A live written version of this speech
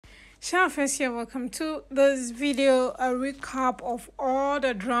Shalom first here, welcome to this video, a recap of all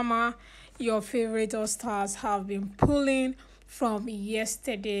the drama your favorite all stars have been pulling from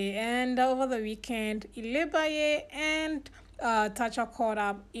yesterday and over the weekend. ILebaye and Tacha caught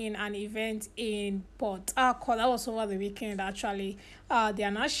up in an event in Port Harcourt. That was over the weekend actually. They are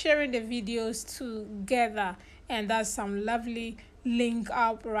now sharing the videos together, and that's some lovely link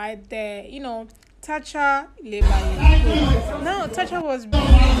up right there. Tacha, ILebaye. No, Tacha was being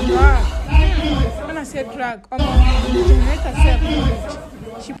dragged. When I said drag, the generator said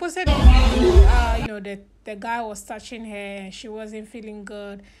she posted a video. The guy was touching her and she wasn't feeling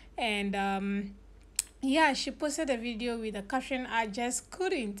good, and yeah, she posted a video with the caption, "I just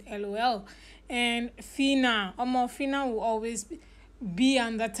couldn't, lol." And Phyna will always be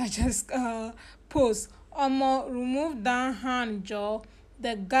under Tacha's post. Remove that hand, Joe.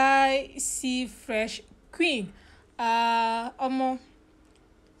 The guy see fresh queen. Tacha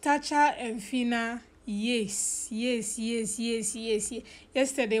and Phyna, yes.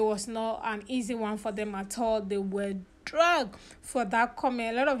 Yesterday was not an easy one for them at all. They were dragged for that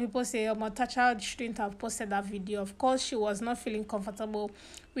comment. A lot of people say, Tacha shouldn't have posted that video. Of course, she was not feeling comfortable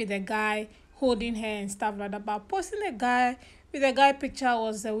with the guy holding her and stuff like that. But posting a guy with a guy picture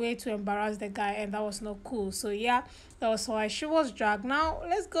was a way to embarrass the guy, and that was not cool. So yeah, that was why she was dragged. Now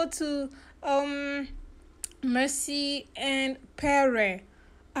let's go to Mercy and Pere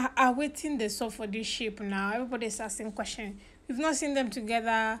are waiting the soul for this ship now. Everybody's asking questions. We've not seen them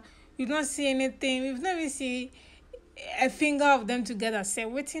together. We've not seen anything. We've never seen a finger of them together. Say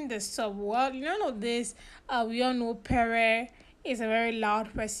waiting the sub. Well, none of this. We all know Pere is a very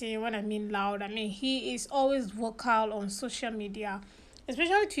loud person. When I mean loud, I mean he is always vocal on social media,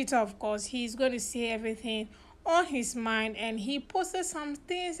 especially Twitter. Of course, he's going to say everything on his mind, and he posted some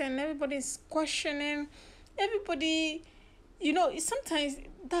things, and everybody's questioning. Everybody, sometimes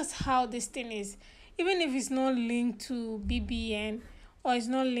that's how this thing is. Even if it's not linked to BBN or it's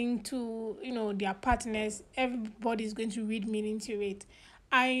not linked to their partners, everybody's going to read meaning to it.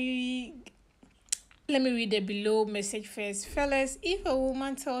 Let me read the below message first. Fellas, if a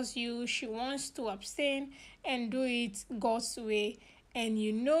woman tells you she wants to abstain and do it God's way, and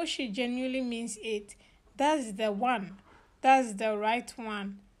she genuinely means it, that's the one. That's the right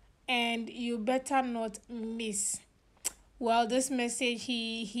one. And you better not miss. Well, this message,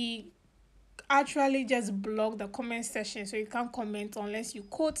 he actually just blocked the comment section, so you can't comment unless you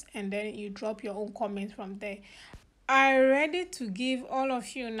quote and then you drop your own comment from there. I'm ready to give all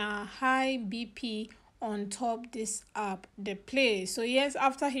of you now high BP on top this app, the play. So yes,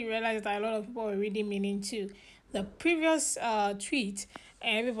 after he realized that a lot of people were reading meaning to the previous tweet,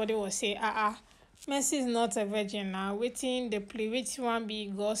 and everybody was saying, Messi is not a virgin now. Waiting the play, which one be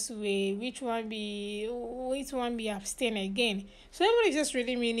God's way, which one be abstain again. So everybody just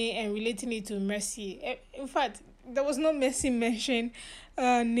reading meaning and relating it to Messi. In fact, there was no Messi name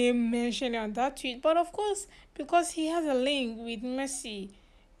mentioned on that tweet, but of course, because he has a link with Messi,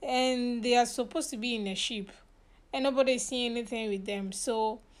 and they are supposed to be in a ship, and nobody is seeing anything with them.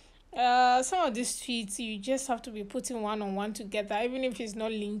 So some of these tweets you just have to be putting one on one together, even if it's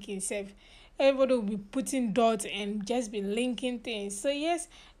not linking itself. Everybody will be putting dots and just be linking things. So yes,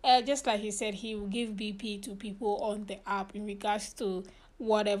 just like he said, he will give BP to people on the app in regards to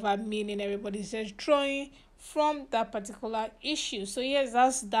whatever meaning everybody's just drawing from that particular issue. So yes,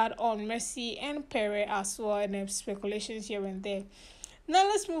 that's that on Mercy and Pere as well, and speculations here and there. Now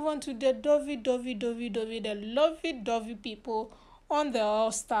let's move on to the the lovey-dovey people on the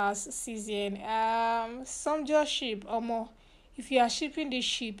All Stars season. Some just ship or more. If you are shipping this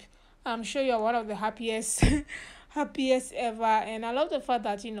ship, I'm sure you're one of the happiest happiest ever. And I love the fact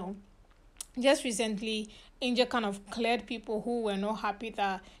that just recently Angel kind of cleared people who were not happy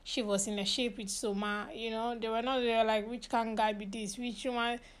that she was in a ship with Soma. They were like, which can guy be this? Which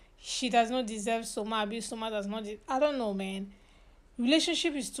one? She does not deserve Soma. Soma does not. I don't know, man.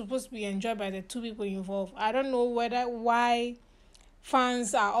 Relationship is supposed to be enjoyed by the two people involved. I don't know why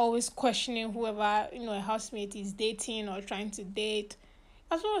fans are always questioning whoever a housemate is dating or trying to date.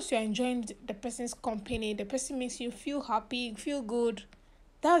 As long as you're enjoying the person's company, the person makes you feel happy, feel good.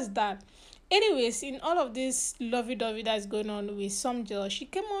 That's that. Anyways, in all of this lovey-dovey that's going on with some girl, she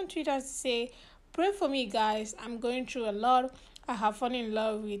came on Twitter to say, "Pray for me, guys. I'm going through a lot. I have fallen in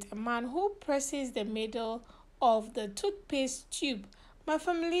love with a man who presses the middle of the toothpaste tube. My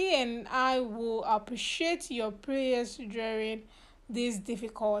family and I will appreciate your prayers during this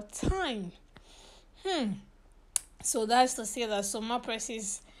difficult time." So that's to say that Soma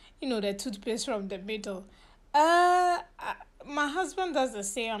presses, the toothpaste from the middle. My husband does the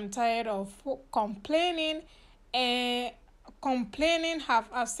same. I'm tired of complaining and complaining have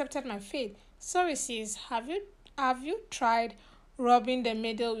accepted my fate. Sorry, sis. Have you tried rubbing the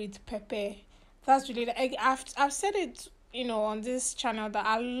middle with pepper? That's really I've said it, on this channel, that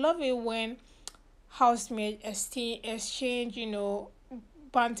I love it when housemates exchange,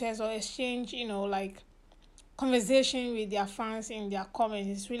 banters, or exchange, like conversation with their fans in their comments.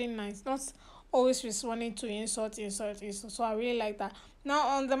 It's really nice. Not always responding to insult. So I really like that. Now,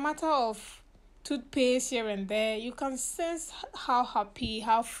 on the matter of toothpaste here and there, you can sense how happy,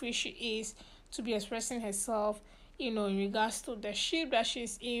 how free she is to be expressing herself, in regards to the ship that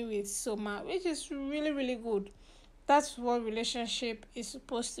she's in with Soma, which is really, really good. That's what relationship is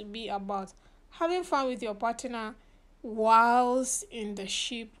supposed to be about. Having fun with your partner whilst in the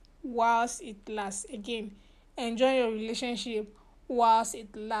ship, whilst it lasts. Again, enjoy your relationship whilst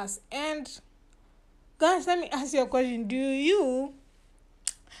it lasts. And guys, let me ask you a question.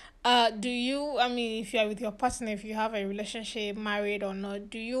 I mean, if you are with your partner, if you have a relationship, married or not,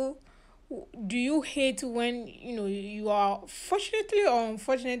 do you hate when you are fortunately or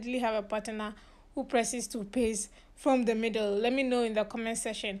unfortunately have a partner who presses to pace from the middle? Let me know in the comment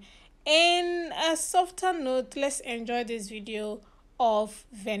section. In a softer note, let's enjoy this video of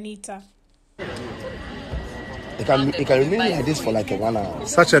Venita. It can remain like this for like a 1 hour.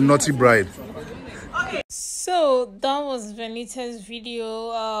 Such a naughty bride. So that was Venita's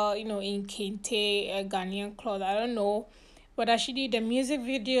video, in Kente, a Ghanaian cloth. I don't know whether she did a music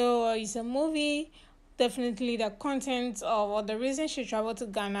video or it's a movie. Definitely the content or the reason she traveled to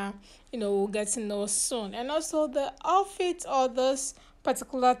Ghana, we'll get to know soon. And also the outfit or this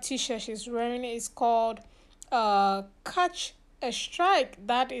particular t-shirt she's wearing is called Catch a Strike.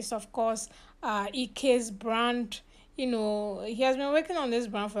 That is, of course, Ike's brand. He has been working on this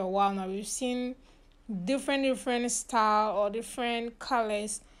brand for a while now. We've seen different style or different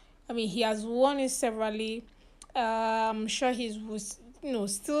colors. I mean, he has worn it severally. I'm sure he's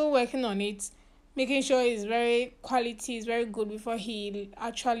still working on it, making sure it's very quality, is very good before he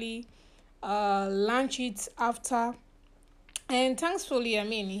actually launch it after. And thankfully, I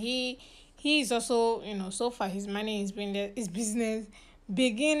mean, he is also, so far his money has been his business.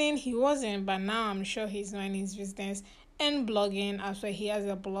 Beginning he wasn't, but now I'm sure he's running his business and blogging as well. He has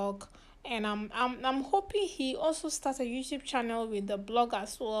a blog, and I'm hoping he also starts a YouTube channel with the blog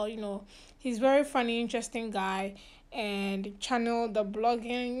as well. He's very funny, interesting guy, and channel the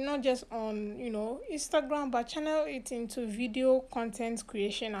blogging not just on Instagram, but channel it into video content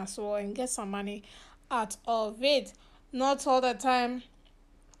creation as well and get some money out of it. Not all the time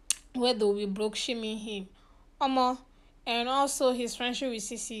where they'll be broke shaming him. And also his friendship with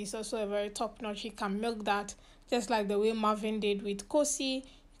CeeC is also a very top notch. He can milk that just like the way Marvin did with Kosi. You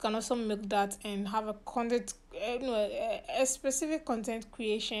can also milk that and have a content, a specific content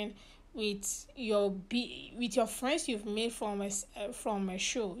creation with your friends you've made from a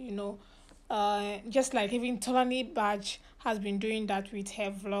show. Just like even Tolani Badge has been doing that with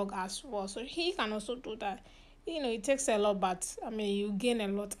her vlog as well. So he can also do that. It takes a lot, but I mean, you gain a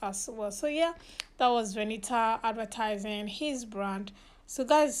lot as well. So yeah, that was Venita advertising his brand. So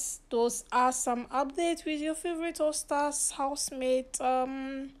guys, those are some updates with your favorite All-Stars housemate.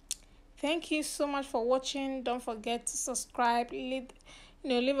 Thank you so much for watching. Don't forget to subscribe,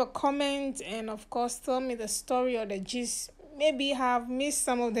 leave a comment, and of course tell me the story or the gist. Maybe have missed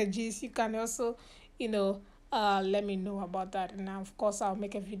some of the gist. You can also let me know about that, and of course I'll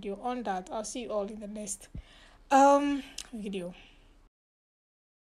make a video on that. I'll see you all in the next video.